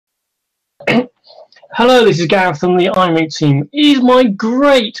Hello, this is Gareth from the iMoot team. It is my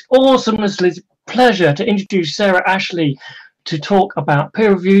great, awesomely pleasure to introduce Sara Ashley to talk about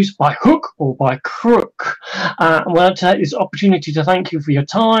peer reviews by hook or by crook. I want to take this opportunity to thank you for your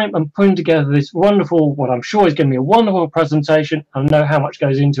time and putting together this wonderful, what I'm sure is going to be a wonderful presentation. I know how much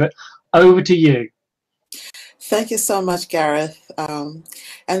goes into it. Over to you. Thank you so much, Gareth. And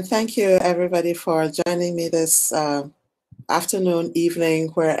thank you, everybody, for joining me this afternoon, evening,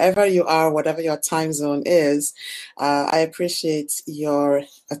 wherever you are, whatever your time zone is. I appreciate your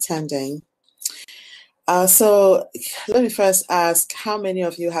attending. So let me first ask, how many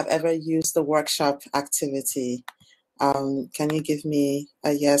of you have ever used the workshop activity? Can you give me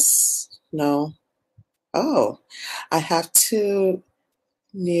a yes, no? Oh, I have two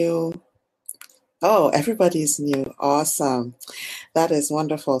new. Oh, everybody's new. Awesome. That is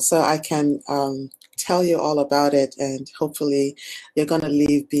wonderful. So I can tell you all about it, and hopefully you're going to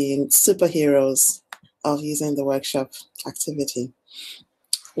leave being superheroes of using the workshop activity.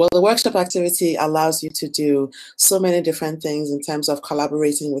 Well, the workshop activity allows you to do so many different things in terms of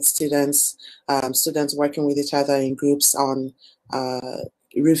collaborating with students, students working with each other in groups on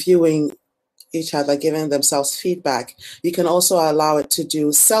reviewing each other, giving themselves feedback. You can also allow it to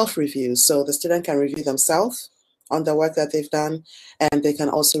do self-reviews. So the student can review themselves on the work that they've done, and they can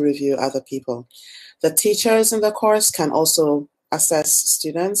also review other people. The teachers in the course can also assess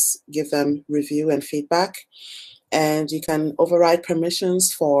students, give them review and feedback. And you can override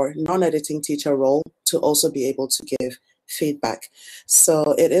permissions for non-editing teacher role to also be able to give feedback.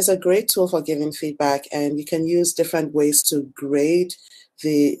 So it is a great tool for giving feedback, and you can use different ways to grade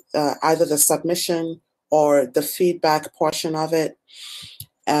the either the submission or the feedback portion of it.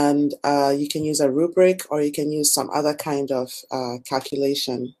 And you can use a rubric, or you can use some other kind of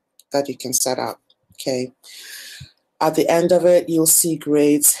calculation that you can set up. Okay. At the end of it, you'll see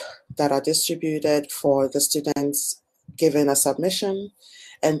grades that are distributed for the students given a submission,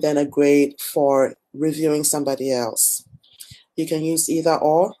 and then a grade for reviewing somebody else. You can use either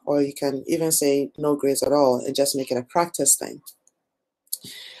or you can even say no grades at all and just make it a practice thing.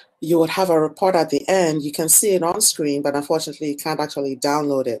 You would have a report at the end. You can see it on screen, but unfortunately you can't actually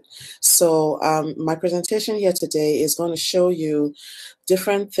download it. So my presentation here today is going to show you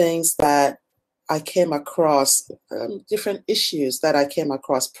different things that I came across, different issues that I came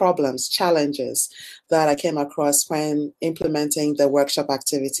across, problems, challenges that I came across when implementing the workshop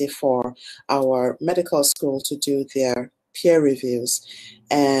activity for our medical school to do their peer reviews,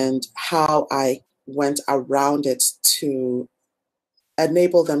 and how I went around it to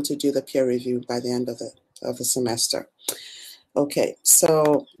enable them to do the peer review by the end of the semester. Okay,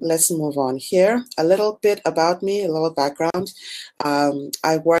 so let's move on here. A little bit about me, a little background.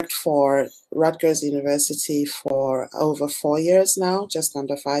 I worked for Rutgers University for over 4 years now, just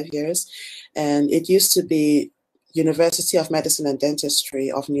under 5 years. And it used to be University of Medicine and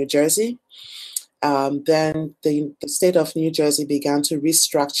Dentistry of New Jersey. Then the state of New Jersey began to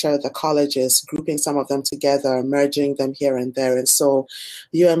restructure the colleges, grouping some of them together, merging them here and there. And so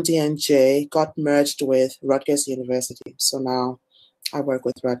UMDNJ got merged with Rutgers University. So now I work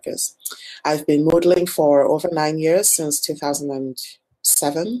with Rutgers. I've been modeling for over 9 years, since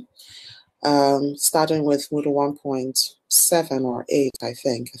 2007, starting with Moodle 1.7 or 8, I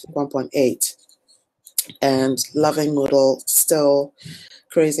think 1.8. And loving Moodle, still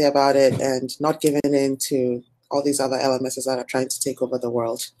crazy about it, and not giving in to all these other LMSs that are trying to take over the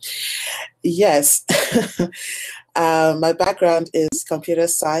world. Yes, my background is computer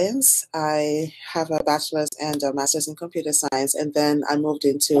science. I have a bachelor's and a master's in computer science, and then I moved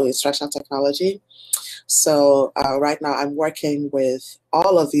into instructional technology. So right now I'm working with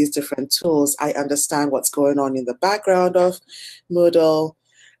all of these different tools. I understand what's going on in the background of Moodle.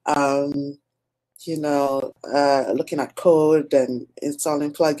 Looking at code and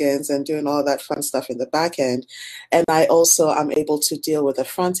installing plugins and doing all that fun stuff in the back end. And I also am able to deal with the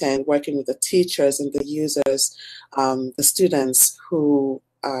front end, working with the teachers and the users, the students who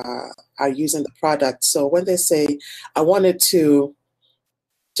are using the product. So when they say, I wanted to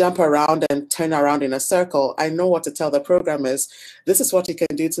jump around and turn around in a circle, I know what to tell the programmers. This is what you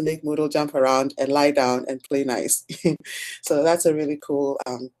can do to make Moodle jump around and lie down and play nice. So that's a really cool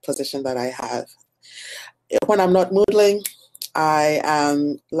position that I have. When I'm not moodling, I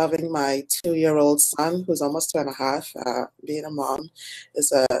am loving my 2-year-old son, who's almost 2.5. Being a mom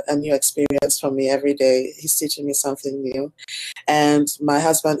is a new experience for me every day. He's teaching me something new. And my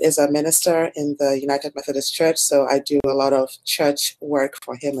husband is a minister in the United Methodist Church, so I do a lot of church work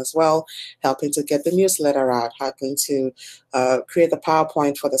for him as well, helping to get the newsletter out, helping to create the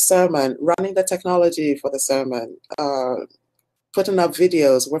PowerPoint for the sermon, running the technology for the sermon, putting up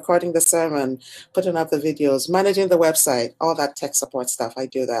videos, recording the sermon, putting up the videos, managing the website, all that tech support stuff. I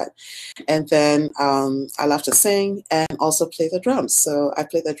do that. And then I love to sing and also play the drums. So I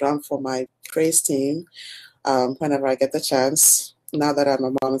play the drum for my praise team whenever I get the chance. Now that I'm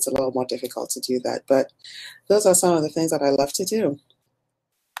a mom, it's a little more difficult to do that. But those are some of the things that I love to do.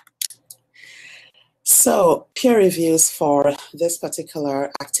 So peer reviews for this particular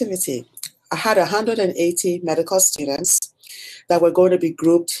activity. I had 180 medical students that were going to be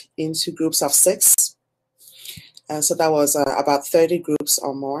grouped into groups of 6. And so that was about 30 groups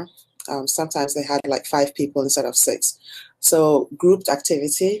or more. Sometimes they had like 5 people instead of 6. So grouped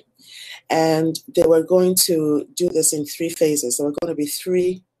activity. And they were going to do this in 3 phases. There were going to be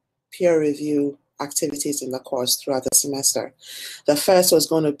 3 peer review activities in the course throughout the semester. The first was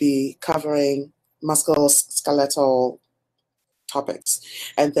going to be covering musculoskeletal topics,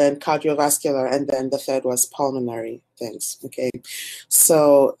 and then cardiovascular, and then the third was pulmonary things. Okay,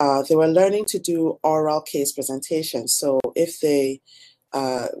 so they were learning to do oral case presentations. So if they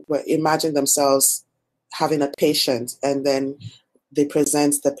imagine themselves having a patient, and then they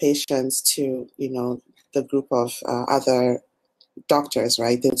present the patients to, the group of other doctors,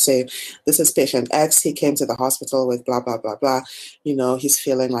 right? They would say, this is patient X, he came to the hospital with blah, blah, blah, blah. He's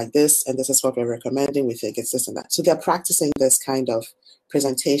feeling like this, and this is what we're recommending. We think it's this and that. So they're practicing this kind of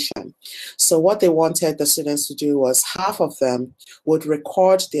presentation. So what they wanted the students to do was half of them would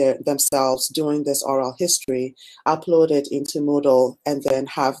record themselves doing this oral history, upload it into Moodle, and then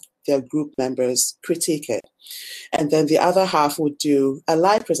have their group members critique it. And then the other half would do a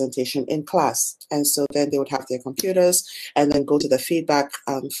live presentation in class. And so then they would have their computers and then go to the feedback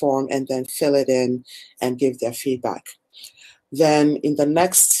form and then fill it in and give their feedback. Then in the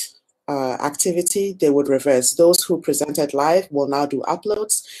next activity, they would reverse. Those who presented live will now do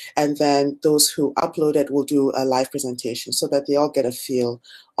uploads, and then those who uploaded will do a live presentation so that they all get a feel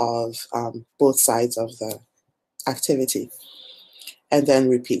of both sides of the activity, and then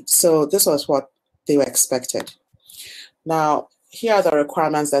repeat. So this was what they were expected. Now, here are the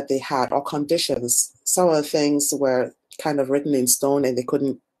requirements that they had, or conditions. Some of the things were kind of written in stone and they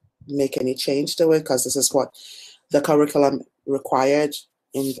couldn't make any change to it because this is what the curriculum required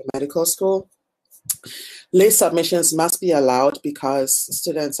in the medical school. Late submissions must be allowed because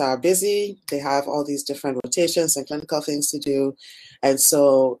students are busy. They have all these different rotations and clinical things to do. And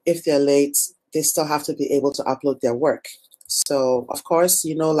so if they're late, they still have to be able to upload their work. So, of course,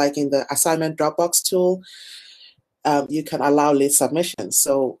 like in the assignment Dropbox tool, you can allow late submissions.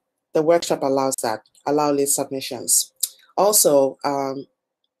 So the workshop allows that, allow late submissions. Also,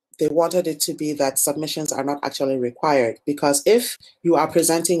 they wanted it to be that submissions are not actually required, because if you are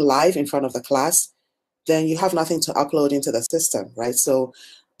presenting live in front of the class, then you have nothing to upload into the system, right? So,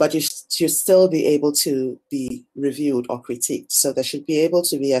 but you should still be able to be reviewed or critiqued. So there should be able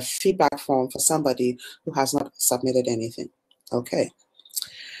to be a feedback form for somebody who has not submitted anything. Okay.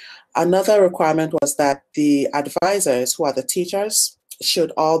 Another requirement was that the advisors, who are the teachers,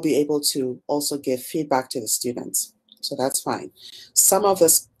 should all be able to also give feedback to the students. So that's fine. Some of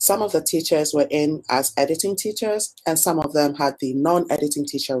the teachers were in as editing teachers, and some of them had the non-editing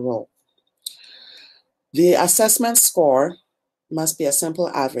teacher role. The assessment score must be a simple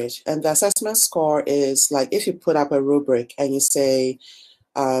average, and the assessment score is like if you put up a rubric and you say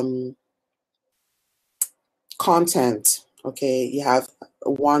content. Okay, you have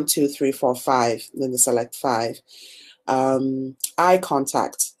 1, 2, 3, 4, 5, then you select 5. Eye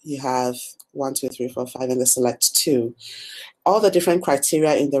contact, you have 1, 2, 3, 4, 5, and they select 2. All the different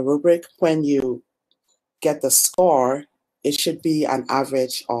criteria in the rubric, when you get the score, it should be an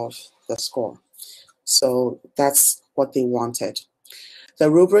average of the score. So that's what they wanted. The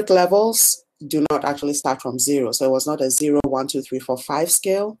rubric levels do not actually start from 0. So it was not a 0, 1, 2, 3, 4, 5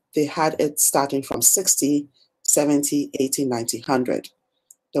 scale. They had it starting from 60, 70, 80, 90, 100.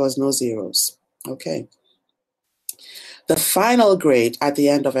 There was no zeros. Okay. The final grade at the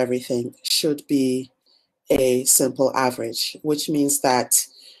end of everything should be a simple average, which means that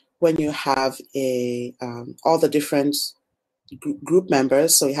when you have all the different group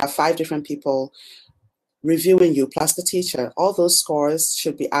members, so you have 5 different people reviewing you plus the teacher, all those scores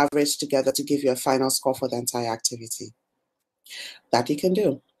should be averaged together to give you a final score for the entire activity. That you can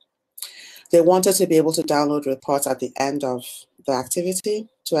do. They wanted to be able to download reports at the end of the activity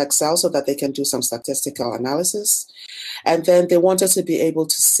to Excel so that they can do some statistical analysis. And then they wanted to be able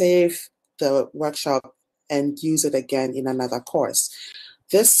to save the workshop and use it again in another course.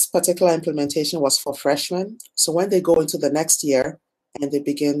 This particular implementation was for freshmen. So when they go into the next year and they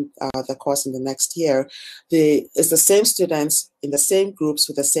begin the course in the next year, it's the same students in the same groups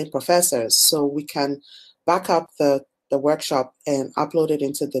with the same professors. So we can back up the the workshop and upload it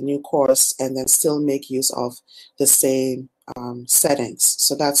into the new course and then still make use of the same settings.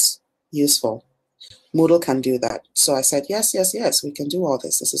 So that's useful. Moodle can do that. So I said, yes, yes, yes, we can do all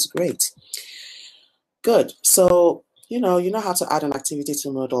this. This is great. Good. So, you know how to add an activity to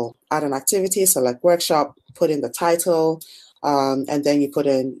Moodle. Add an activity, select workshop, put in the title, and then you put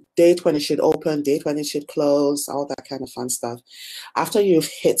in date when it should open, date when it should close, all that kind of fun stuff. After you've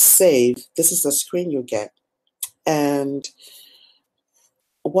hit save, this is the screen you get. And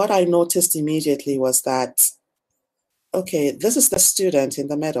what I noticed immediately was that, okay, this is the student in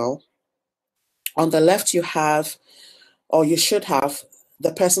the middle. On the left, you have, or you should have,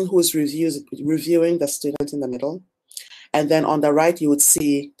 the person who is reviewing the student in the middle. And then on the right, you would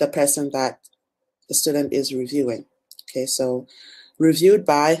see the person that the student is reviewing. Okay, so reviewed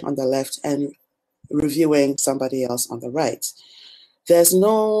by on the left and reviewing somebody else on the right. There's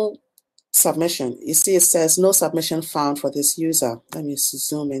no submission. You see, it says no submission found for this user. Let me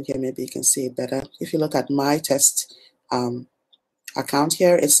zoom in here, maybe you can see it better. If you look at my test account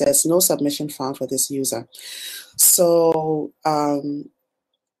here, it says no submission found for this user. So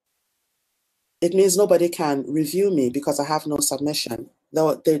it means nobody can review me because I have no submission.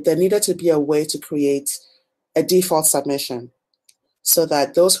 Though there needed to be a way to create a default submission so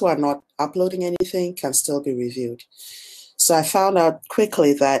that those who are not uploading anything can still be reviewed. So I found out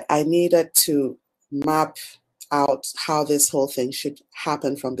quickly that I needed to map out how this whole thing should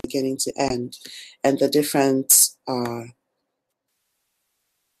happen from beginning to end and the different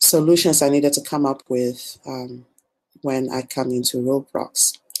solutions I needed to come up with when I come into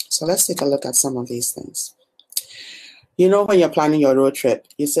roadblocks. So let's take a look at some of these things. You know, when you're planning your road trip,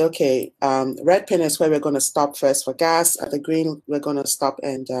 you say, okay, red pin is where we're going to stop first for gas. At the green, we're going to stop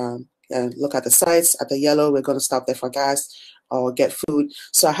and look at the sites. At the yellow, we're going to stop there for gas or get food.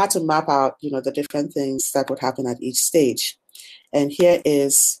 So I had to map out, the different things that would happen at each stage. And here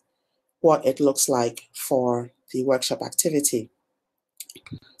is what it looks like for the workshop activity.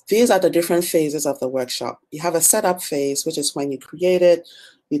 These are the different phases of the workshop. You have a setup phase, which is when you create it.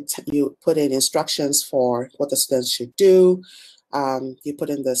 You put in instructions for what the students should do. You put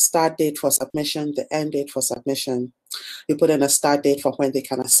in the start date for submission, the end date for submission. You put in a start date for when they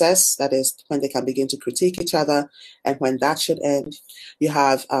can assess, that is when they can begin to critique each other, and when that should end. You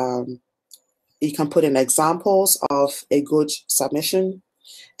have, you can put in examples of a good submission,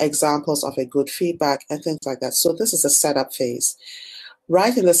 examples of a good feedback, and things like that. So this is a setup phase.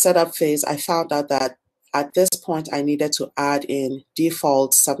 Right in the setup phase, I found out that at this point, I needed to add in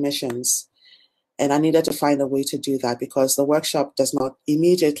default submissions. And I needed to find a way to do that because the workshop does not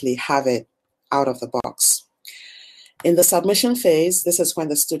immediately have it out of the box. In the submission phase, this is when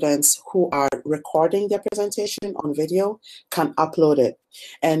the students who are recording their presentation on video can upload it.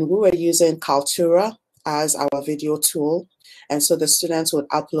 And we were using Kaltura as our video tool. And so the students would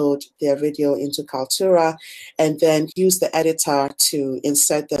upload their video into Kaltura and then use the editor to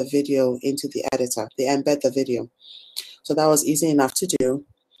insert the video into the editor. They embed the video. So that was easy enough to do.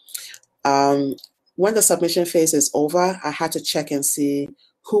 When the submission phase is over, I had to check and see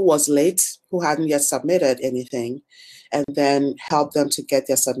who was late, who hadn't yet submitted anything, and then help them to get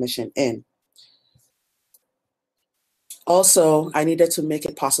their submission in. Also, I needed to make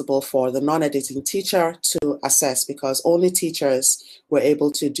it possible for the non-editing teacher to assess because only teachers were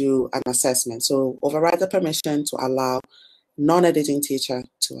able to do an assessment. So override the permission to allow non-editing teacher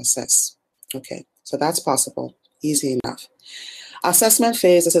to assess. Okay, so that's possible, easy enough. Assessment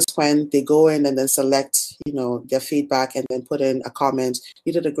phase, this is when they go in and then select, their feedback and then put in a comment.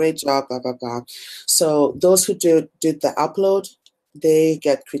 You did a great job, blah, blah, blah. So those who did the upload, they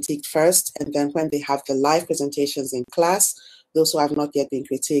get critiqued first. And then when they have the live presentations in class, those who have not yet been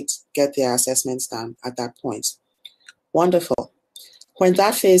critiqued get their assessments done at that point. Wonderful. When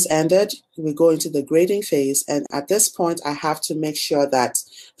that phase ended, we go into the grading phase. And at this point, I have to make sure that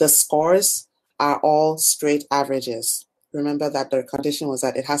the scores are all straight averages. Remember that the condition was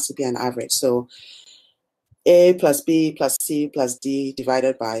that it has to be an average. So A plus B plus C plus D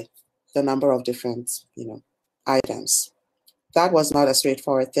divided by the number of different, items. That was not a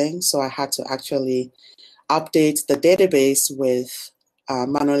straightforward thing. So I had to actually update the database with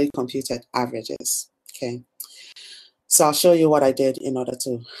manually computed averages. Okay. So I'll show you what I did in order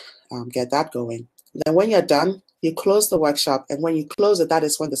to get that going. Then when you're done, you close the workshop. And when you close it, that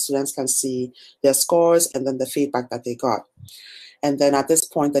is when the students can see their scores and then the feedback that they got. And then at this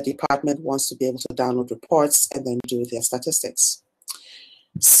point, the department wants to be able to download reports and then do their statistics.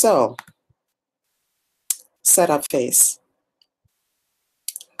 So, setup phase.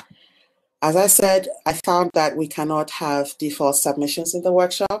 As I said, I found that we cannot have default submissions in the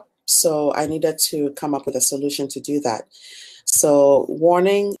workshop. So I needed to come up with a solution to do that. So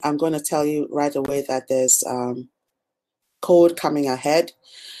warning, I'm going to tell you right away that there's code coming ahead.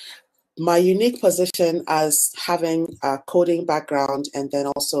 My unique position as having a coding background and then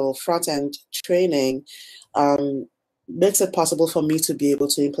also front-end training makes it possible for me to be able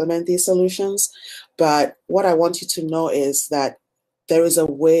to implement these solutions. But what I want you to know is that there is a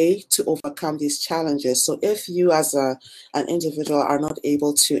way to overcome these challenges. So if you as an individual are not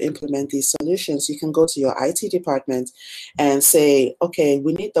able to implement these solutions, you can go to your IT department and say, okay,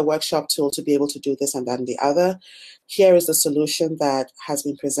 we need the workshop tool to be able to do this and that and the other. Here is the solution that has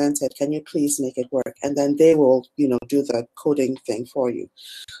been presented. Can you please make it work? And then they will, do the coding thing for you.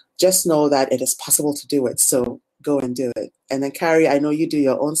 Just know that it is possible to do it. So go and do it. And then Carrie, I know you do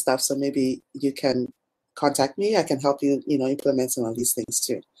your own stuff, so maybe you can contact me. I can help you, implement some of these things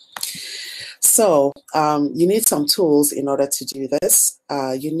too. So you need some tools in order to do this.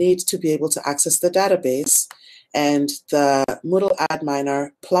 You need to be able to access the database. And the Moodle Ad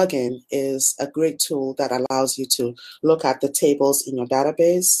Miner plugin is a great tool that allows you to look at the tables in your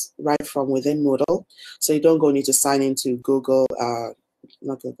database right from within Moodle. So you don't need to sign into Google,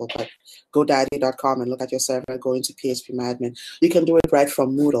 not Google, but GoDaddy.com and look at your server, go into PHPMyAdmin. You can do it right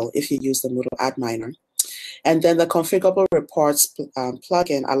from Moodle if you use the Moodle Ad Miner. And then the configurable reports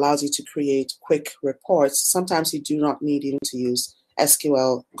plugin allows you to create quick reports. Sometimes you do not need even to use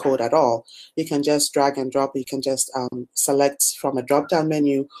SQL code at all. You can just drag and drop. You can just select from a drop-down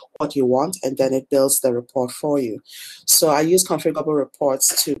menu what you want, and then it builds the report for you. So I use configurable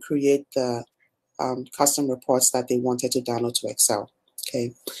reports to create the custom reports that they wanted to download to Excel.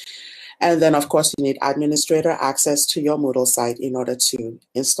 Okay. And then, of course, you need administrator access to your Moodle site in order to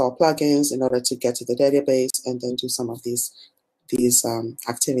install plugins, in order to get to the database, and then do some of these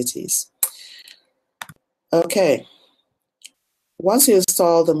activities. Okay. Once you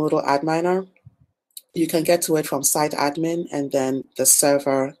install the Moodle Ad Miner, you can get to it from site admin and then the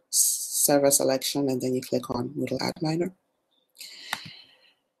server selection, and then you click on Moodle Ad Miner.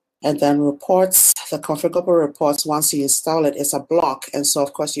 And then reports, the configurable reports, once you install it, it's a block. And so,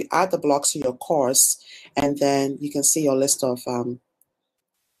 of course, you add the blocks to your course, and then you can see your list of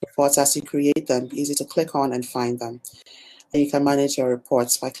reports as you create them. Easy to click on and find them. And you can manage your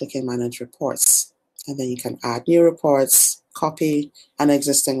reports by clicking Manage Reports. And then you can add new reports, copy an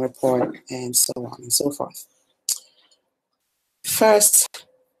existing report, and so on and so forth. First,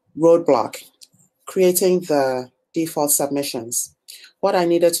 roadblock, creating the default submissions. What I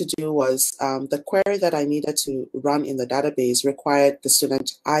needed to do was the query that I needed to run in the database required the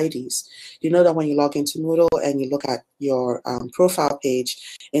student IDs. You know that when you log into Moodle and you look at your profile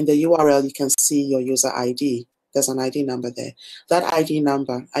page, in the URL you can see your user ID. There's an ID number there. That ID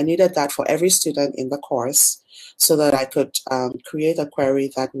number, I needed that for every student in the course so that I could create a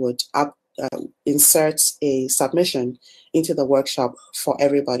query that would insert a submission into the workshop for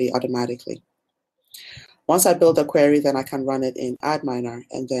everybody automatically. Once I build a query, then I can run it in Ad Miner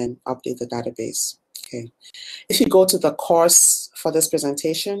and then update the database. Okay. If you go to the course for this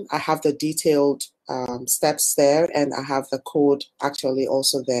presentation, I have the detailed steps there, and I have the code actually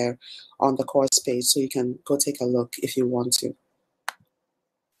also there on the course page, so you can go take a look if you want to.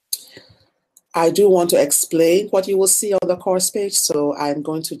 I do want to explain what you will see on the course page, so I'm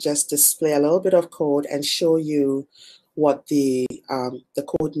going to just display a little bit of code and show you what the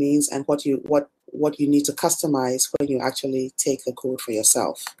code means and what you need to customize when you actually take the code for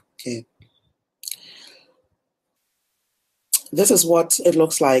yourself. Okay. This is what it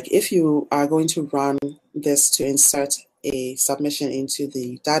looks like if you are going to run this to insert a submission into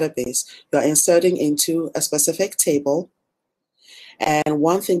the database. You're inserting into a specific table. And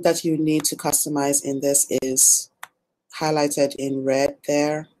one thing that you need to customize in this is highlighted in red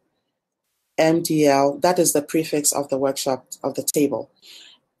there, MDL. That is the prefix of the workshop of the table.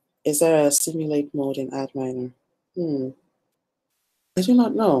 Is there a simulate mode in Ad Miner? I do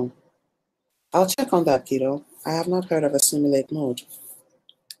not know. I'll check on that, Guido. I have not heard of a simulate mode.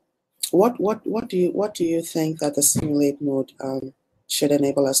 What do you think that the simulate mode should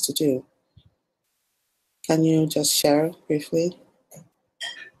enable us to do? Can you just share briefly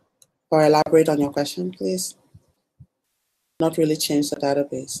or elaborate on your question, please? Not really change the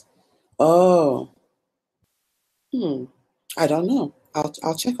database. Oh, I don't know.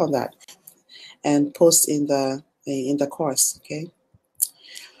 I'll check on that and post in the course. Okay.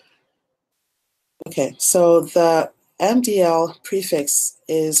 Okay. So the MDL prefix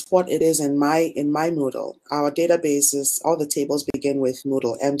is what it is in my Moodle. Our databases, all the tables begin with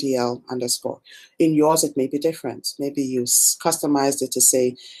Moodle MDL _. In yours, it may be different. Maybe you customized it to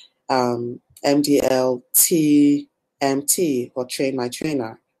say MDL TMT or train my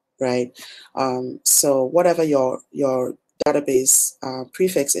trainer. right? So whatever your database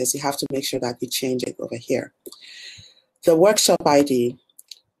prefix is, you have to make sure that you change it over here. The workshop ID,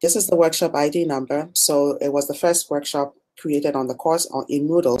 this is the workshop ID number. So it was the first workshop created on the course in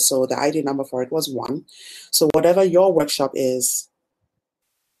Moodle, so the ID number for it was 1. So whatever your workshop is,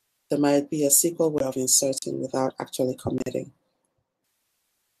 there might be a SQL way of inserting without actually committing.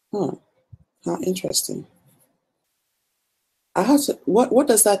 Huh, how interesting. I have to, what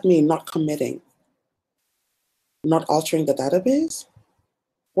does that mean, not committing? Not altering the database?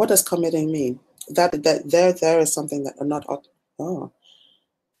 What does committing mean? That there is something that not, oh.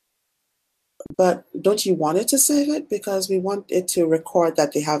 But don't you want it to save it? Because we want it to record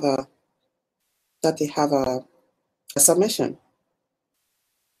that they have a submission.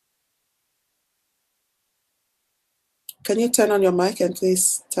 Can you turn on your mic and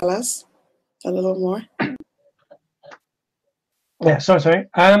please tell us a little more? Yeah, sorry.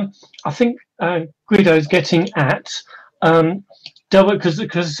 I think Guido is getting at double,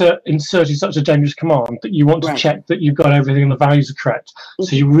 because insert is such a dangerous command that you want to check that you've got everything and the values are correct.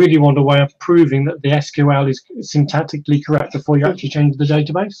 So you really want a way of proving that the SQL is syntactically correct before you actually change the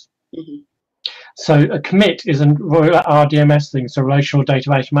database. So a commit is an RDMS thing, so relational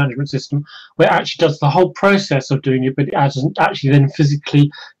database management system, where it actually does the whole process of doing it, but it doesn't actually then physically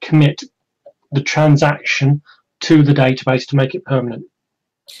commit the transaction to the database to make it permanent.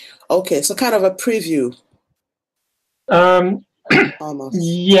 Okay, so kind of a preview. Almost.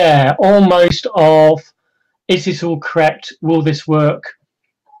 Yeah, almost of, is this all correct? Will this work?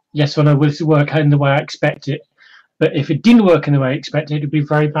 Yes or no, will this work in the way I expect it? But if it didn't work in the way I expected, it would be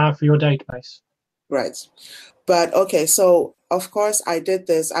very bad for your database. Right. But okay, so of course I did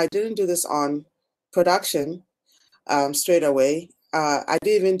this. I didn't do this on production straight away. I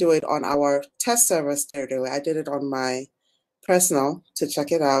didn't even do it on our test server straight away. I did it on my personal to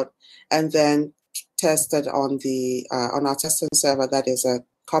check it out, and then tested on the on our testing server that is a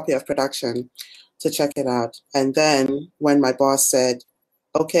copy of production to check it out. And then when my boss said,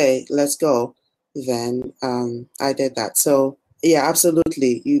 okay, let's go, then I did that. So yeah,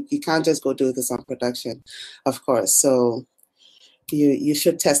 absolutely. You can't just go do this on production, of course. So you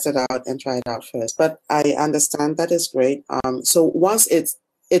should test it out and try it out first. But I understand that is great. So once it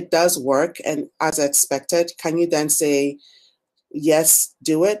does work and as expected, can you then say, yes,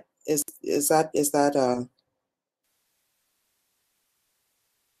 do it? Is that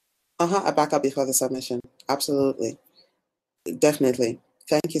a backup before the submission? Absolutely. Definitely.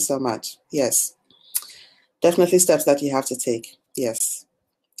 Thank you so much. Yes. Definitely steps that you have to take. Yes.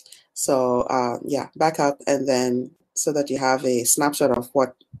 So yeah, backup, and then so that you have a snapshot of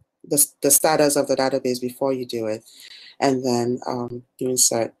what the status of the database before you do it, and then you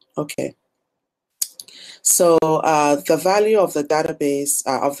insert. Okay. So the value of the database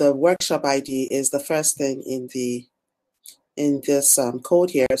of the workshop ID is the first thing in this code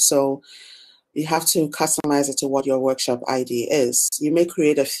here. So you have to customize it to what your workshop ID is. You may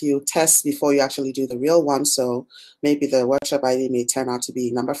create a few tests before you actually do the real one. So maybe the workshop ID may turn out to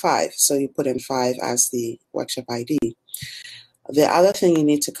be number 5. So you put in 5 as the workshop ID. The other thing you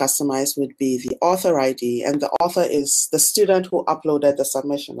need to customize would be the author ID. And the author is the student who uploaded the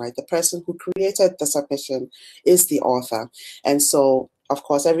submission, right? The person who created the submission is the author. And so, of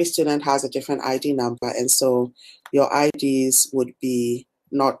course, every student has a different ID number. And so your IDs would be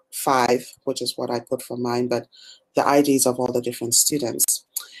not 5, which is what I put for mine, but the IDs of all the different students.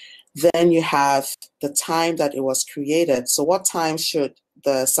 Then you have the time that it was created. So what time should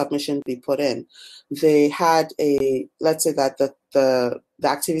the submission be put in? They had a, let's say that the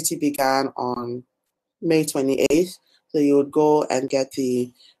activity began on May 28th. So you would go and get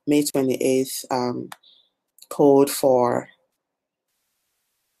the May 28th code for,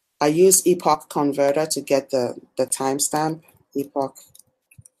 I use epoch converter to get the timestamp,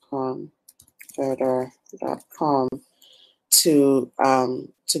 epochconverter.com to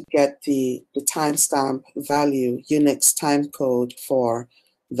get the timestamp value, Unix time code for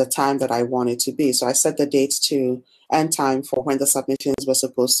the time that I want it to be. So I set the date to end time for when the submissions were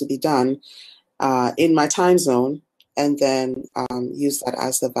supposed to be done in my time zone, and then use that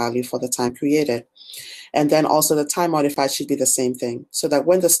as the value for the time created. And then also the time modified should be the same thing, so that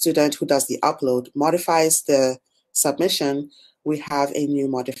when the student who does the upload modifies the submission, we have a new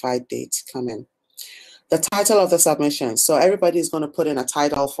modified date come in. The title of the submission. So everybody is going to put in a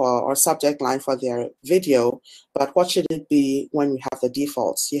title for or subject line for their video, but what should it be when we have the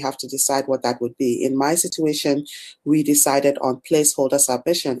defaults? You have to decide what that would be. In my situation, we decided on placeholder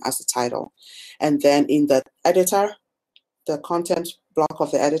submission as the title. And then in the editor, the content block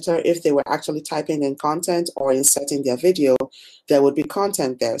of the editor, if they were actually typing in content or inserting their video, there would be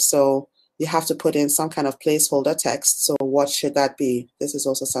content there. So you have to put in some kind of placeholder text. So what should that be? This is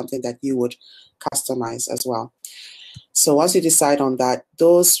also something that you would customize as well. So once you decide on that,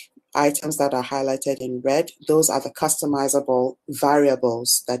 those items that are highlighted in red, those are the customizable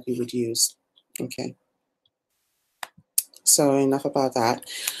variables that you would use. Okay. So enough about that.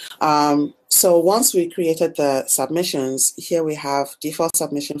 So once we created the submissions, here we have default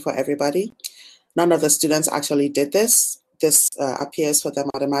submission for everybody. None of the students actually did this. This appears for them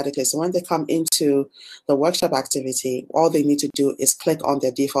automatically. So when they come into the workshop activity, all they need to do is click on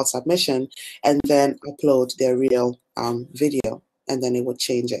their default submission and then upload their real video, and then it would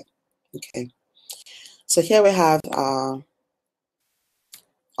change it. Okay. So here we have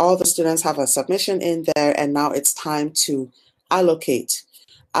all the students have a submission in there, and now it's time to allocate.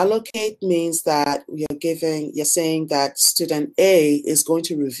 Allocate means that you're saying that student A is going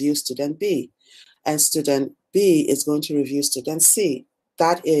to review student B, and student B is going to review student C.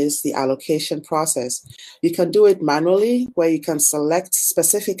 That is the allocation process. You can do it manually, where you can select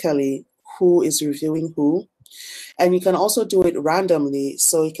specifically who is reviewing who. And you can also do it randomly.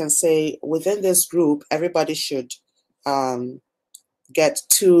 So you can say within this group, everybody should get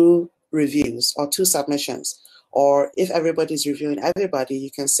 2 reviews or 2 submissions. Or if everybody's reviewing everybody,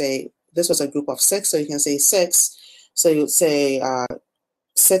 you can say this was a group of 6, so you can say 6. So you'd say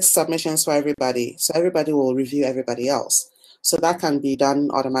 6 submissions for everybody. So everybody will review everybody else. So that can be done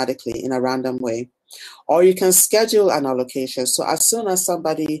automatically in a random way. Or you can schedule an allocation. So as soon as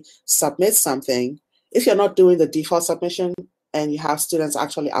somebody submits something, if you're not doing the default submission and you have students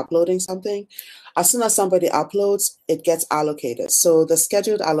actually uploading something, as soon as somebody uploads, it gets allocated. So the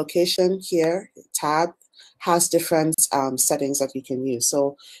scheduled allocation here tab has different settings that you can use.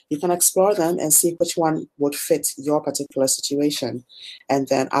 So you can explore them and see which one would fit your particular situation, and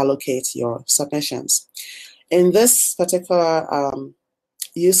then allocate your submissions. In this particular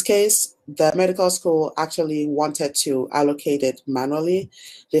use case, the medical school actually wanted to allocate it manually.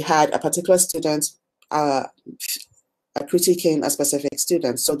 They had a particular student critiquing a specific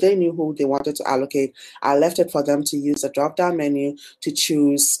student. So they knew who they wanted to allocate. I left it for them to use a drop-down menu to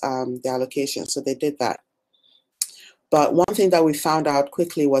choose the allocation. So they did that. But one thing that we found out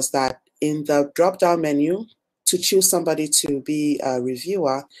quickly was that in the drop-down menu, to choose somebody to be a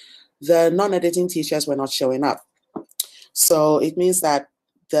reviewer, the non-editing teachers were not showing up. So it means that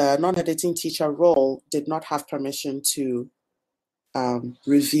the non-editing teacher role did not have permission to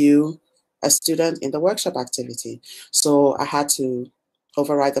review a student in the workshop activity. So I had to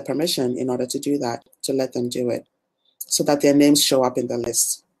override the permission in order to do that, to let them do it, so that their names show up in the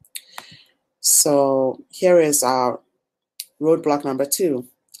list. So here is our roadblock number 2.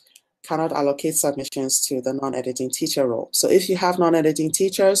 Cannot allocate submissions to the non-editing teacher role. So if you have non-editing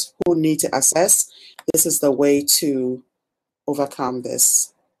teachers who need to assess, this is the way to overcome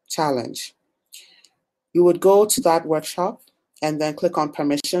this challenge. You would go to that workshop and then click on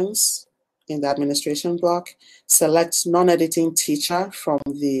permissions in the administration block, select non-editing teacher from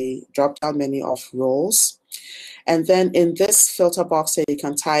the drop-down menu of roles. And then in this filter box here, you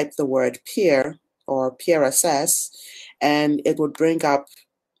can type the word peer or peer assess, and it would bring up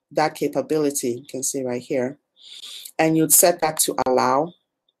that capability. You can see right here. And you'd set that to allow,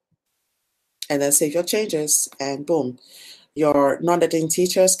 and then save your changes, and boom, your non-editing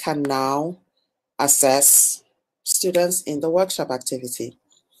teachers can now assess students in the workshop activity.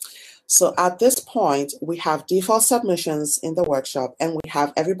 So at this point, we have default submissions in the workshop, and we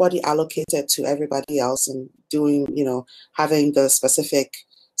have everybody allocated to everybody else and doing, having the specific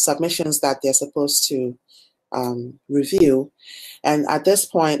submissions that they're supposed to review. And at this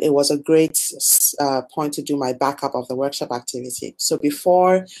point, it was a great point to do my backup of the workshop activity. So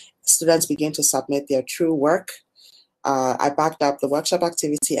before students begin to submit their true work, I backed up the workshop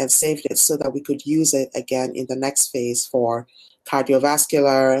activity and saved it so that we could use it again in the next phase for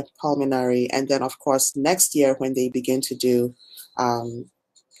cardiovascular, pulmonary, and then of course next year when they begin to do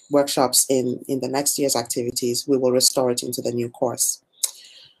workshops in the next year's activities, we will restore it into the new course.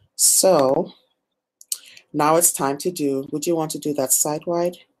 So now it's time to do, would you want to do that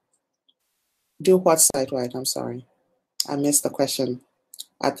site-wide? Do what site-wide? I'm sorry. I missed the question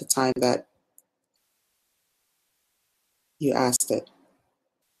at the time that you asked it.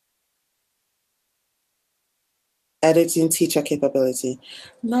 Editing teacher capability.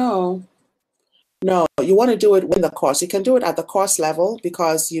 No, you want to do it within the course. You can do it at the course level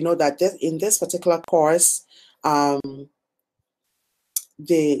because you know that in this particular course, the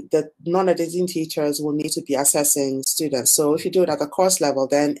non-editing teachers will need to be assessing students. So if you do it at the course level,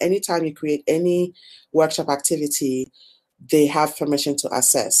 then anytime you create any workshop activity, they have permission to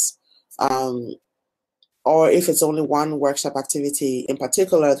access. Or if it's only one workshop activity in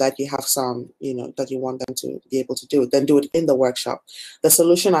particular that you have some, that you want them to be able to do, then do it in the workshop. The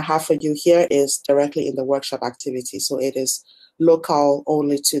solution I have for you here is directly in the workshop activity. So it is local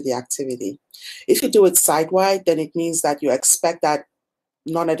only to the activity. If you do it site-wide, then it means that you expect that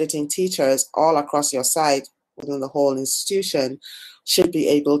non-editing teachers all across your site within the whole institution should be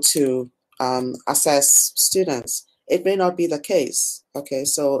able to assess students. It may not be the case. Okay,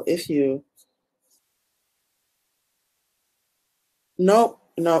 so if you No.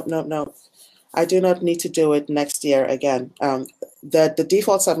 I do not need to do it next year again. The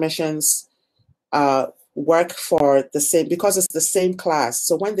default submissions work for the same, because it's the same class.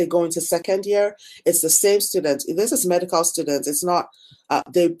 So when they go into second year, it's the same students. This is medical students. It's not,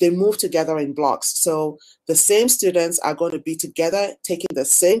 they move together in blocks. So the same students are going to be together taking the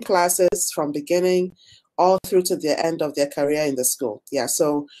same classes from beginning all through to the end of their career in the school. Yeah,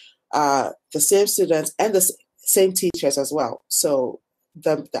 so the same students and the same teachers as well. So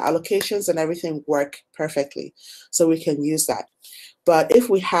the allocations and everything work perfectly. So we can use that. But if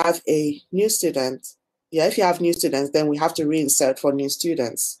we have a new student, if you have new students, then we have to reinsert for new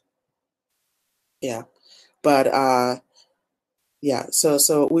students. Yeah, but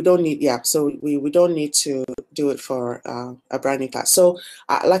so we don't need, so we don't need to do it for a brand new class. So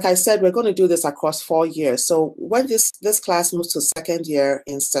like I said, we're going to do this across 4 years. So when this class moves to second year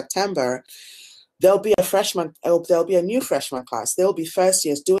in September, there'll be there'll be a new freshman class. They'll be first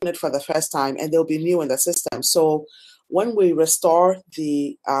years doing it for the first time, and they'll be new in the system. So when we restore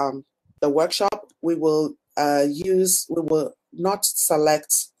the workshop, we will not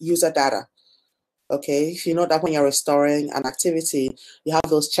select user data. Okay, if you know that when you're restoring an activity, you have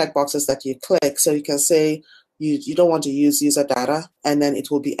those checkboxes that you click, so you can say you don't want to use user data, and then it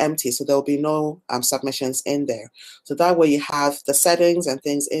will be empty, so there will be no submissions in there. So that way you have the settings and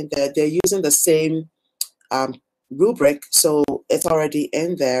things in there. They're using the same rubric, so it's already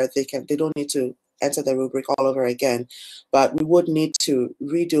in there. They don't need to enter the rubric all over again, but we would need to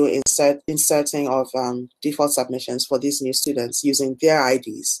redo inserting of default submissions for these new students using their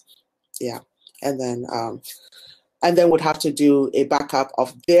IDs. Yeah, and then would have to do a backup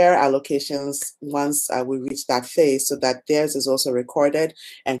of their allocations once we reach that phase, so that theirs is also recorded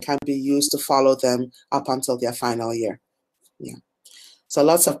and can be used to follow them up until their final year. Yeah. So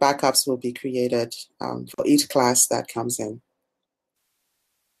lots of backups will be created for each class that comes in.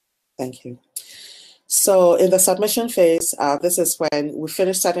 Thank you. So in the submission phase, this is when we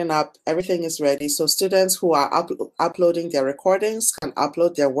finish setting up, everything is ready. So students who are uploading their recordings can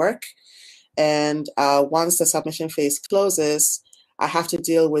upload their work. And once the submission phase closes, I have to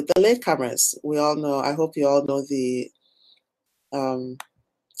deal with the latecomers. We all know, I hope you all know the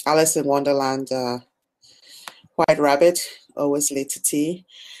Alice in Wonderland White Rabbit, always late to tea.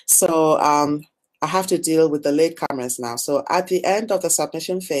 So I have to deal with the latecomers now. So at the end of the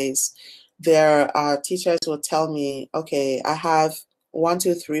submission phase, their teachers will tell me, okay, I have 1,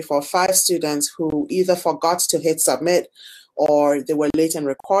 2, 3, 4, 5 students who either forgot to hit submit, or they were late in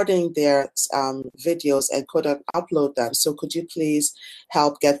recording their videos and couldn't upload them. So could you please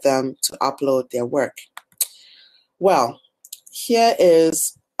help get them to upload their work? Well, here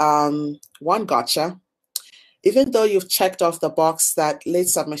is one gotcha. Even though you've checked off the box that late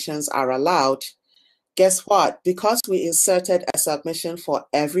submissions are allowed, guess what? Because we inserted a submission for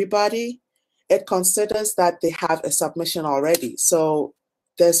everybody, it considers that they have a submission already. So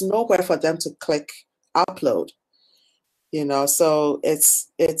there's nowhere for them to click upload. So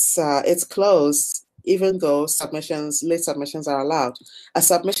it's closed, even though late submissions are allowed. A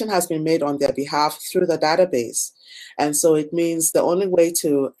submission has been made on their behalf through the database. And so it means the only way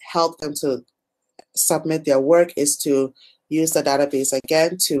to help them to submit their work is to use the database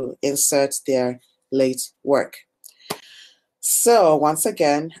again to insert their late work. So once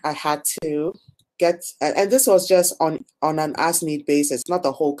again, I had to get, and this was just on an as-need basis, not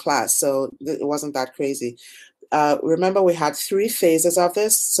the whole class, so it wasn't that crazy. Remember, we had 3 phases of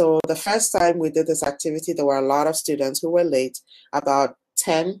this. So the first time we did this activity, there were a lot of students who were late, about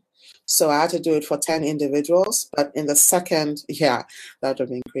 10. So I had to do it for 10 individuals. But in the second, that would have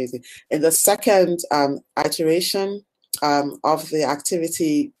been crazy. In the second iteration of the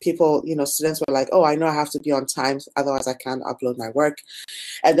activity, people, students were like, oh, I know I have to be on time, otherwise I can't upload my work.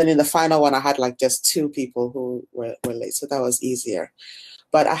 And then in the final one, I had like just 2 people who were late. So that was easier.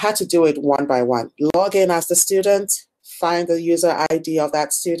 But I had to do it one by one. Log in as the student, find the user ID of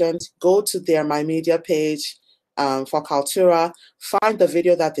that student, go to their My Media page, for Kaltura, find the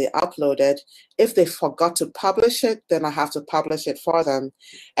video that they uploaded. If they forgot to publish it, then I have to publish it for them,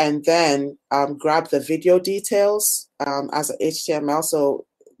 and then grab the video details as a HTML. So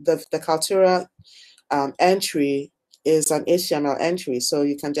the Kaltura entry is an HTML entry, so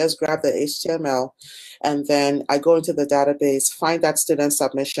you can just grab the HTML, and then I go into the database, find that student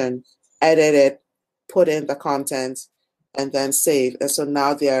submission, edit it, put in the content, and then save. And so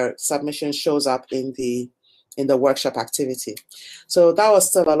now their submission shows up in the workshop activity. So that was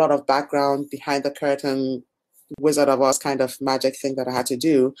still a lot of background behind the curtain, Wizard of Oz kind of magic thing that I had to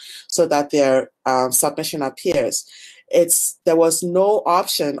do so that their submission appears. There was no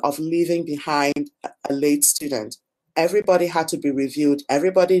option of leaving behind a late student. Everybody had to be reviewed.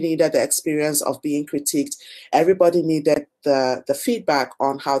 Everybody needed the experience of being critiqued. Everybody needed the feedback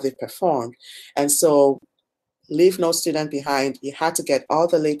on how they performed. And so leave no student behind. You had to get all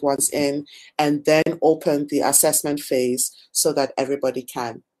the late ones in and then open the assessment phase so that everybody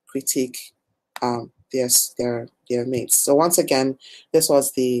can critique their mates. So once again, this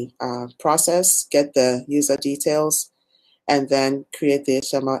was the process: get the user details, and then create the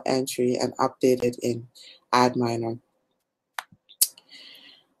HTML entry and update it in AdMiner.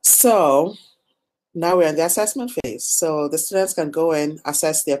 So now we're in the assessment phase. So the students can go in,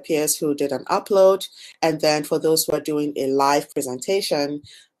 assess their peers who did an upload, and then for those who are doing a live presentation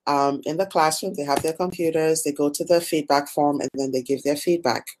in the classroom, they have their computers, they go to the feedback form, and then they give their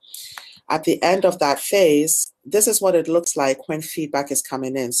feedback. At the end of that phase, this is what it looks like when feedback is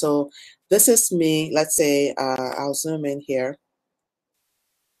coming in. So this is me. Let's say I'll zoom in here.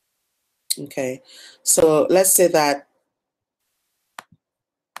 Okay, so let's say that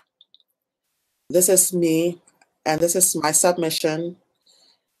this is me, and this is my submission,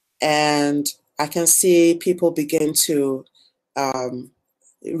 and I can see people begin to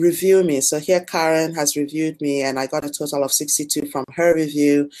review me. So here Karen has reviewed me, and I got a total of 62 from her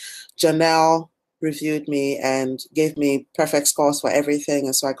review. Janelle reviewed me and gave me perfect scores for everything,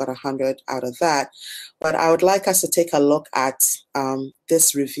 and so I got 100 out of that. But I would like us to take a look at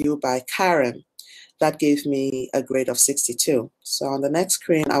this review by Karen. That gave me a grade of 62. So on the next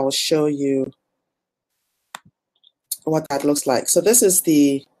screen, I will show you what that looks like. So this is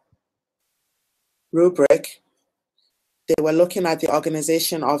the rubric. They were looking at the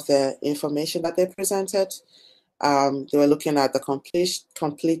organization of the information that they presented. They were looking at the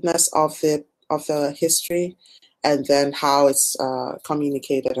completeness of the history, and then how it's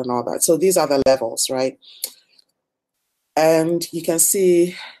communicated and all that. So these are the levels, right? And you can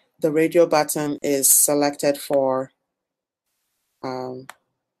see the radio button is selected for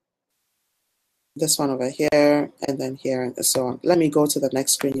this one over here, and then here, and so on. Let me go to the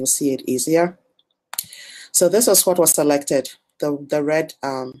next screen. You'll see it easier. So this is what was selected. The red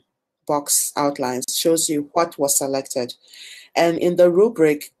box outlines shows you what was selected. And in the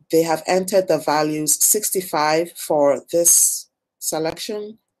rubric, they have entered the values 65 for this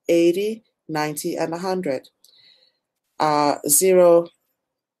selection, 80, 90, and 100. 0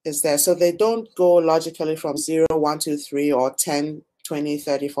 is there. So they don't go logically from 0, 1, 2, 3, or 10, 20,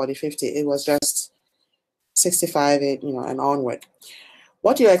 30, 40, 50. It was just 65, and onward.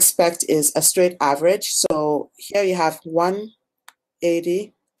 What you expect is a straight average. So here you have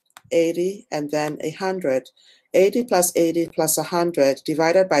 180, 80, and then 100. 80 plus 80 plus 100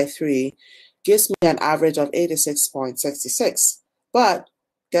 divided by 3 gives me an average of 86.66. But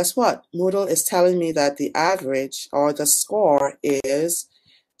guess what? Moodle is telling me that the average, or the score, is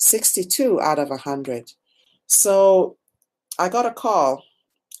 62 out of 100. So I got a call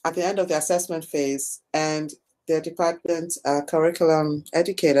at the end of the assessment phase, and the department curriculum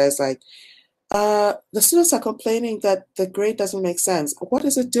educator is like, the students are complaining that the grade doesn't make sense. What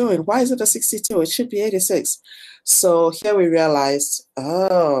is it doing? Why is it a 62? It should be 86. So here we realized,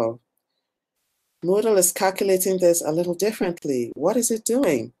 oh, Moodle is calculating this a little differently. What is it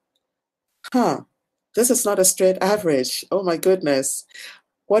doing? This is not a straight average. Oh my goodness.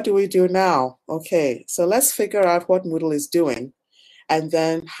 What do we do now? Okay, so let's figure out what Moodle is doing, and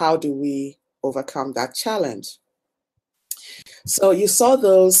then how do we overcome that challenge? So you saw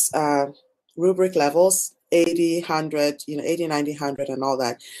those rubric levels, 80, 100, 80, 90, 100, and all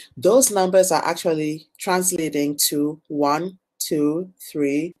that. Those numbers are actually translating to 1, 2,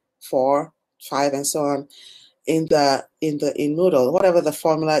 3, 4, 5, and so on in Moodle. Whatever the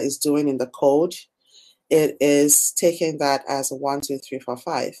formula is doing in the code, it is taking that as a 1, 2, 3, 4,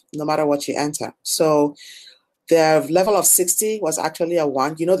 5, no matter what you enter. So their level of 60 was actually a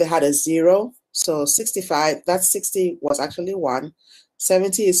 1. They had a 0. So 65, that 60 was actually 1.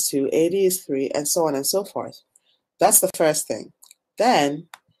 70 is 2, 80 is 3, and so on and so forth. That's the first thing. Then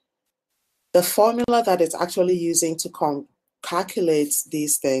the formula that it's actually using to calculate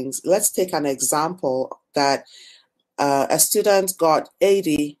these things, let's take an example that a student got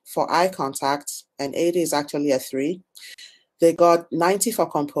 80 for eye contact, and 80 is actually a 3. They got 90 for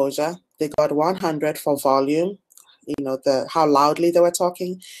composure. They got 100 for volume, how loudly they were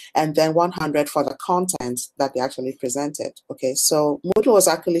talking, and then 100 for the content that they actually presented. Okay, so Moodle was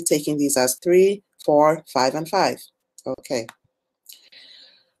actually taking these as 3, 4, 5, and 5. Okay.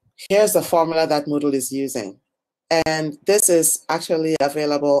 Here's the formula that Moodle is using. And this is actually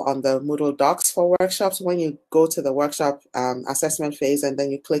available on the Moodle Docs for workshops. When you go to the workshop assessment phase and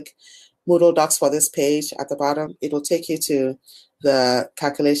then you click Moodle Docs for this page at the bottom, it will take you to the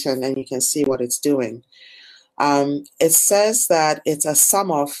calculation and you can see what it's doing. It says that it's a sum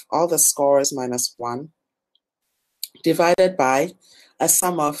of all the scores minus 1 divided by a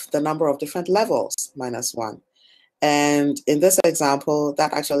sum of the number of different levels minus 1. And in this example,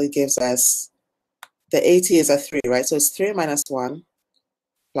 that actually gives us the 80 is a 3, right? So it's 3 minus 1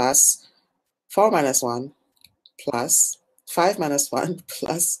 plus 4 minus 1 plus 5 minus 1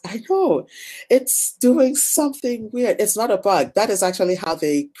 plus, I know, it's doing something weird. It's not a bug. That is actually how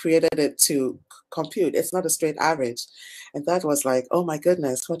they created it to compute. It's not a straight average. And that was like, oh my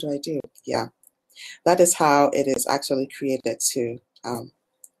goodness, what do I do? Yeah, that is how it is actually created to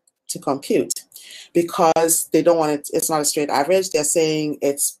compute, because they don't want it, it's not a straight average. They're saying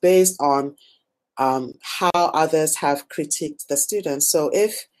it's based on how others have critiqued the students. So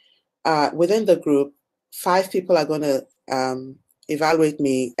if within the group, 5 people are going to evaluate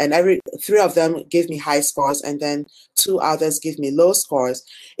me, and 3 of them give me high scores, and then 2 others give me low scores,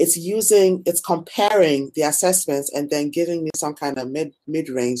 it's comparing the assessments and then giving me some kind of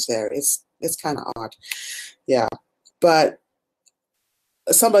mid-range there. It's kind of odd. Yeah. But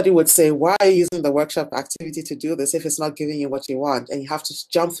somebody would say, why are you using the workshop activity to do this if it's not giving you what you want and you have to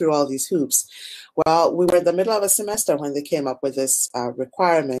jump through all these hoops? Well, we were in the middle of a semester when they came up with this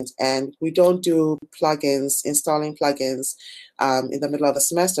requirement, and we don't do plugins, installing plugins in the middle of a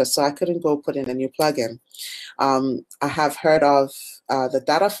semester, so I couldn't go put in a new plugin. I have heard of the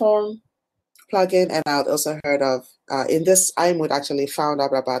Dataform plugin, and I've also heard of, in this iMoot actually found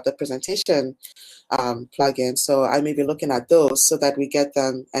out about the presentation plugin. So I may be looking at those so that we get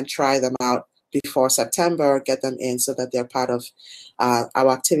them and try them out before September, get them in so that they're part of our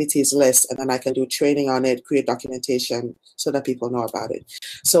activities list, and then I can do training on it, create documentation so that people know about it.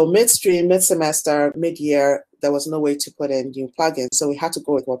 So midstream, mid-semester, mid-year, there was no way to put in new plugins, so we had to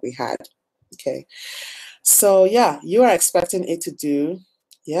go with what we had. Okay. So yeah, you are expecting it to do,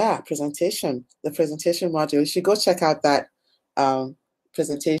 presentation, the presentation module. You should go check out that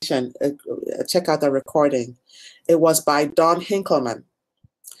presentation, check out the recording. It was by Don Hinkleman.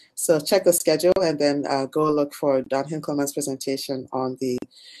 So check the schedule and then go look for Don Hinkleman's presentation on the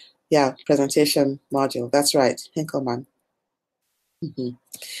presentation module. That's right, Hinkleman.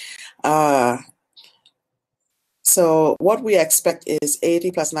 So what we expect is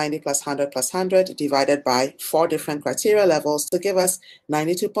 80 plus 90 plus 100 plus 100 divided by 4 different criteria levels to give us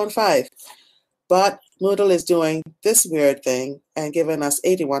 92.5. But Moodle is doing this weird thing and giving us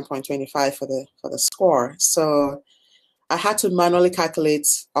 81.25 for the score. So I had to manually calculate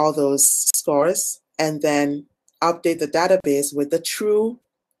all those scores and then update the database with the true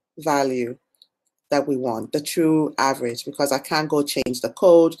value that we want, the true average, because I can't go change the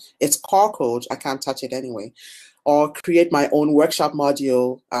code. It's core code. I can't touch it anyway. Or create my own workshop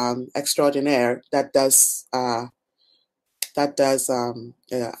module extraordinaire that does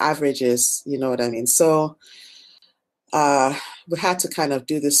averages, you know what I mean? So we had to kind of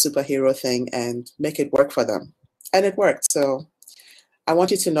do this superhero thing and make it work for them. And it worked. So I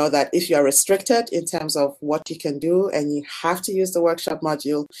want you to know that if you're restricted in terms of what you can do and you have to use the workshop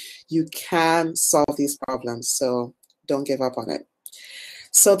module, you can solve these problems. So don't give up on it.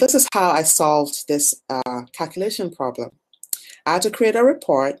 So this is how I solved this calculation problem. I had to create a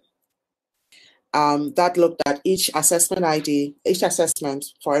report that looked at each assessment ID, each assessment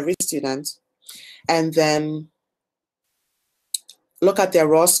for every student, and then look at their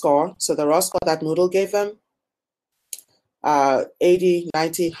raw score. So the raw score that Moodle gave them, 80,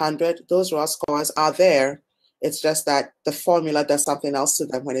 90, 100, those raw scores are there. It's just that the formula does something else to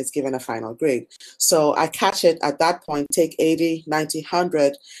them when it's given a final grade. So I catch it at that point, take 80, 90,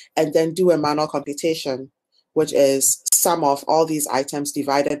 100, and then do a manual computation, which is sum of all these items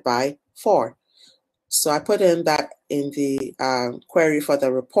divided by 4. So I put in that in the query for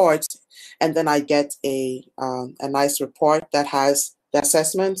the report, and then I get a nice report that has the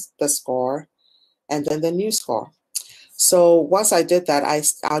assessment, the score, and then the new score. So once I did that, I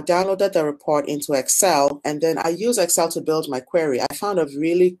downloaded the report into Excel, and then I use Excel to build my query. I found a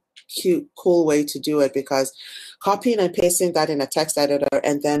really cute, cool way to do it, because copying and pasting that in a text editor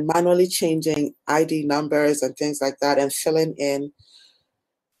and then manually changing ID numbers and things like that and filling in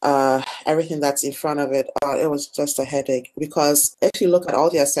everything that's in front of it, it was just a headache. Because if you look at all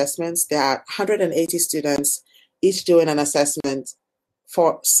the assessments, there are 180 students each doing an assessment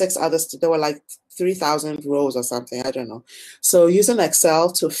for 6 others. There were like 3,000 rows or something, I don't know. So using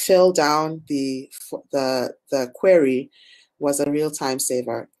Excel to fill down the query was a real time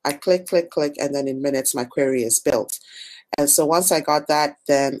saver. I click, and then in minutes my query is built. And so once I got that,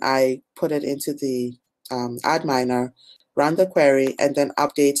 then I put it into the AdMiner, run the query, and then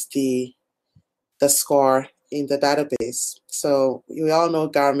update the score in the database. So you all know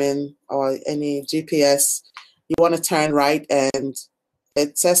Garmin or any GPS, you want to turn right and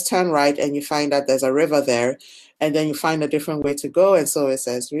it says turn right and you find that there's a river there, and then you find a different way to go, and so it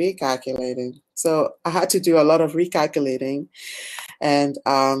says recalculating. So I had to do a lot of recalculating and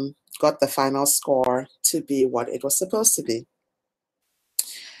got the final score to be what it was supposed to be.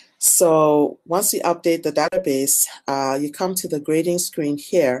 So once you update the database, you come to the grading screen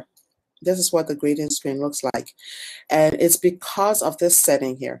here. This is what the grading screen looks like. And it's because of this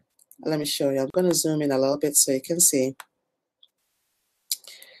setting here. Let me show you. I'm going to zoom in a little bit so you can see.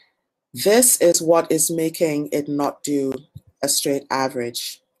 This is what is making it not do a straight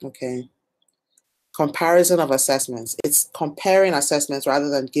average, okay? Comparison of assessments. It's comparing assessments rather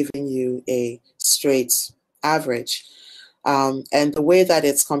than giving you a straight average. And the way that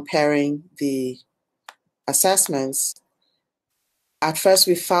it's comparing the assessments, at first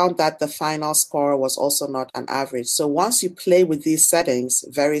we found that the final score was also not an average. So once you play with these settings,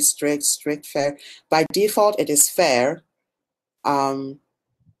 very strict, fair, by default it is fair.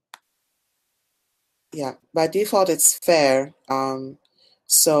 Yeah, by default it's fair.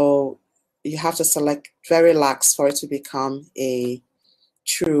 So you have to select very lax for it to become a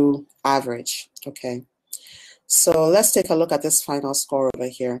true average, okay? So let's take a look at this final score over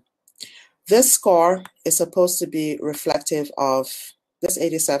here. This score is supposed to be reflective of, this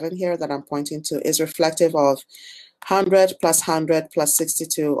 87 here that I'm pointing to is reflective of 100 plus 100 plus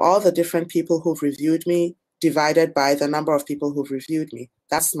 62, all the different people who've reviewed me divided by the number of people who've reviewed me.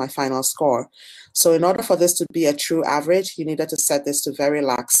 That's my final score. So in order for this to be a true average, you needed to set this to very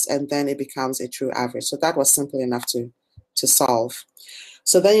lax, and then it becomes a true average. So that was simple enough to solve.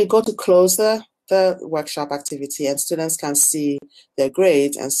 So then you go to close the workshop activity, and students can see their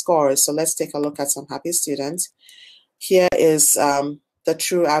grades and scores. So let's take a look at some happy students. Here is the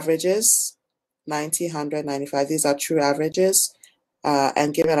true averages, 90, 100, 95. These are true averages,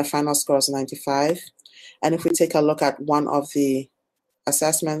 and given a final score of 95. And if we take a look at one of the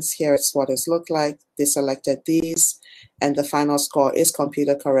assessments, here it's what it's looked like. They selected these, and the final score is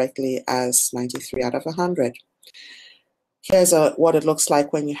computed correctly as 93 out of 100. Here's what it looks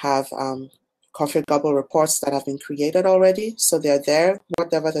like when you have configurable reports that have been created already. So they're there,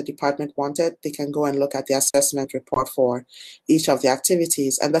 whatever the department wanted, they can go and look at the assessment report for each of the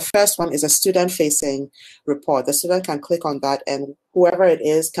activities. And the first one is a student-facing report. The student can click on that, and whoever it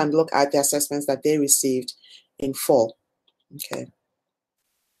is can look at the assessments that they received in full, okay?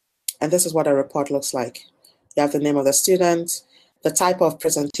 And this is what a report looks like. You have the name of the student, the type of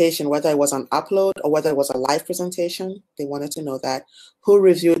presentation, whether it was an upload or whether it was a live presentation. They wanted to know that. Who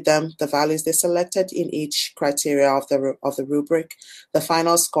reviewed them, the values they selected in each criteria of the rubric, the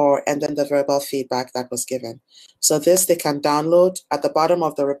final score, and then the verbal feedback that was given. So this they can download. At the bottom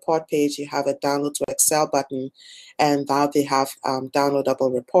of the report page, you have a download to Excel button, and now they have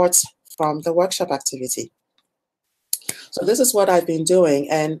downloadable reports from the workshop activity. So this is what I've been doing,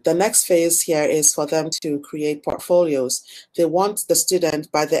 and the next phase here is for them to create portfolios. They want the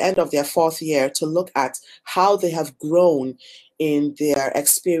student by the end of their 4th year to look at how they have grown in their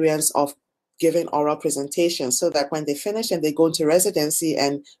experience of giving oral presentations, so that when they finish and they go into residency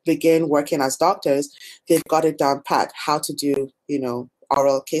and begin working as doctors, they've got it down pat, how to do,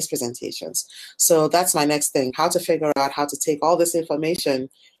 oral case presentations. So that's my next thing, how to figure out how to take all this information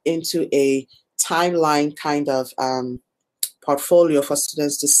into a timeline kind of portfolio for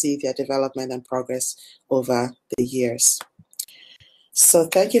students to see their development and progress over the years. So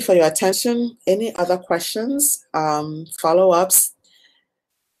thank you for your attention. Any other questions, follow-ups?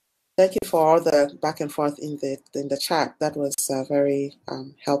 Thank you for all the back and forth in the chat. That was very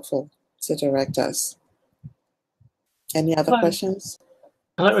helpful to direct us. Any other questions?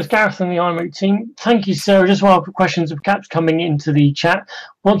 Hello, it's Gareth from the iMoot team. Thank you, Sarah. Just while questions have kept coming into the chat.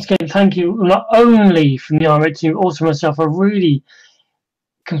 Once again, thank you not only from the iMoot team, but also myself. I really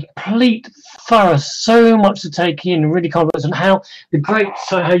complete thorough, so much to take in, really complex, and how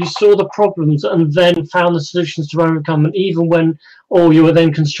how you saw the problems and then found the solutions to overcome, and even when you were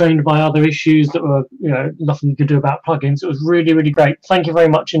then constrained by other issues that were, nothing you could do about plugins. It was really, really great. Thank you very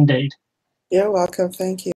much indeed. You're welcome. Thank you.